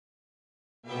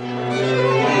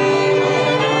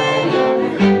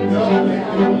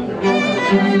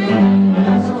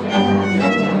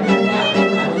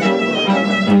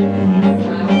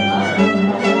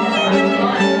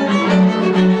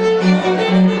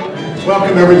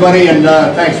Welcome everybody, and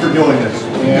thanks for doing this.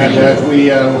 And as we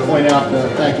will point out,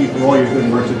 thank you for all your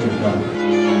good work that you've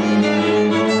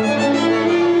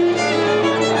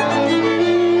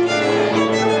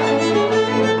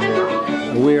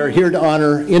done. We are here to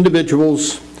honor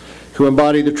individuals who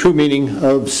embody the true meaning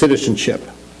of citizenship.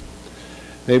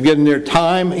 They've given their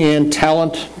time and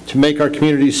talent to make our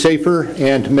communities safer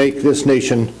and to make this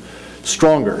nation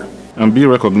stronger. I'm being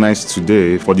recognized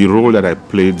today for the role that I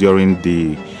played during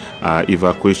the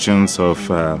evacuations of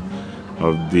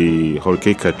the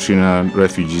Hurricane Katrina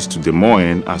refugees to Des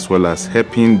Moines, as well as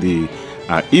helping the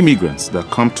immigrants that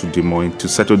come to Des Moines to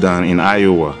settle down in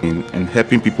Iowa, and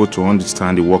helping people to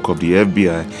understand the work of the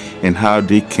FBI and how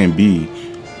they can be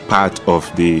part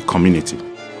of the community.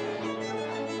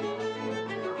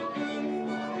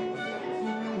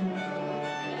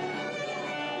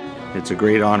 It's a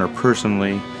great honor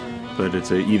personally, but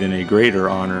it's even a greater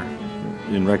honor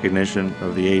in recognition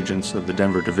of the agents of the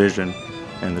Denver Division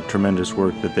and the tremendous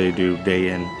work that they do day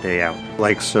in, day out.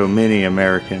 Like so many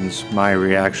Americans, my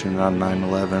reaction on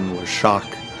 9/11 was shock,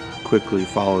 quickly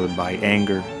followed by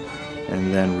anger,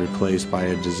 and then replaced by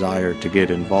a desire to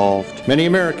get involved. Many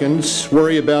Americans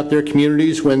worry about their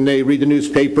communities when they read the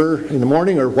newspaper in the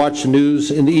morning or watch the news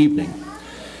in the evening.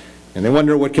 And they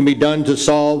wonder what can be done to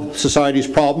solve society's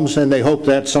problems, and they hope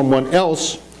that someone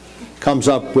else comes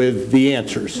up with the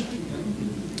answers.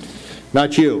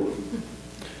 Not you.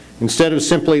 Instead of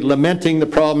simply lamenting the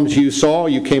problems you saw,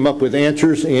 you came up with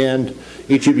answers, and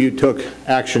each of you took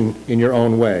action in your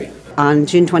own way. On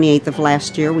June 28th of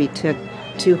last year, we took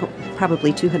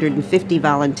probably 250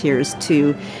 volunteers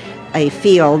to a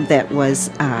field that was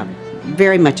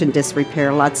very much in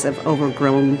disrepair, lots of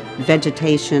overgrown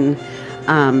vegetation,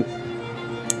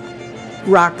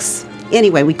 rocks.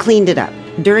 Anyway, we cleaned it up.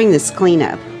 During this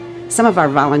cleanup, some of our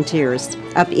volunteers,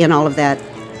 up in all of that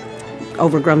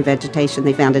overgrown vegetation,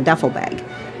 they found a duffel bag.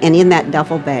 And in that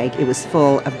duffel bag, it was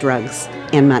full of drugs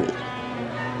and money.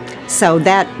 So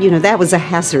that, that was a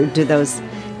hazard to those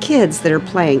kids that are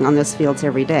playing on those fields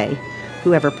every day,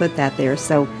 whoever put that there.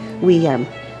 So we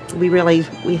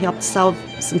helped solve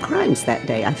some crimes that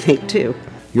day, I think, too.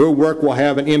 Your work will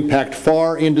have an impact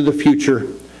far into the future,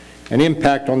 an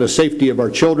impact on the safety of our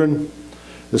children,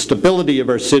 the stability of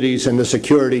our cities, and the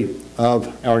security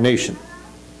of our nation.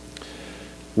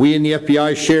 We in the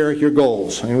FBI share your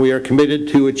goals, and we are committed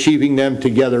to achieving them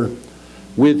together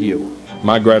with you.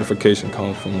 My gratification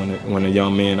comes from when the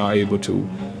young men are able to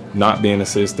not be an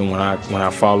assistant, when I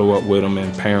follow up with them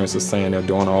and parents are saying they're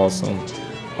doing awesome.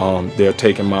 They're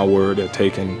taking my word, they're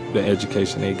taking the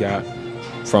education they got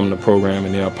from the program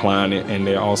and they're applying it, and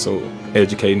they're also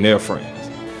educating their friends.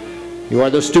 You are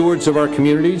the stewards of our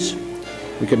communities.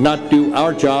 We could not do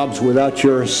our jobs without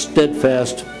your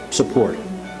steadfast support.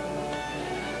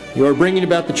 You are bringing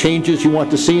about the changes you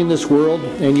want to see in this world,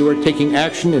 and you are taking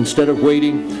action instead of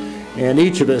waiting, and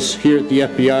each of us here at the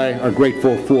FBI are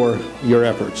grateful for your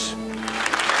efforts.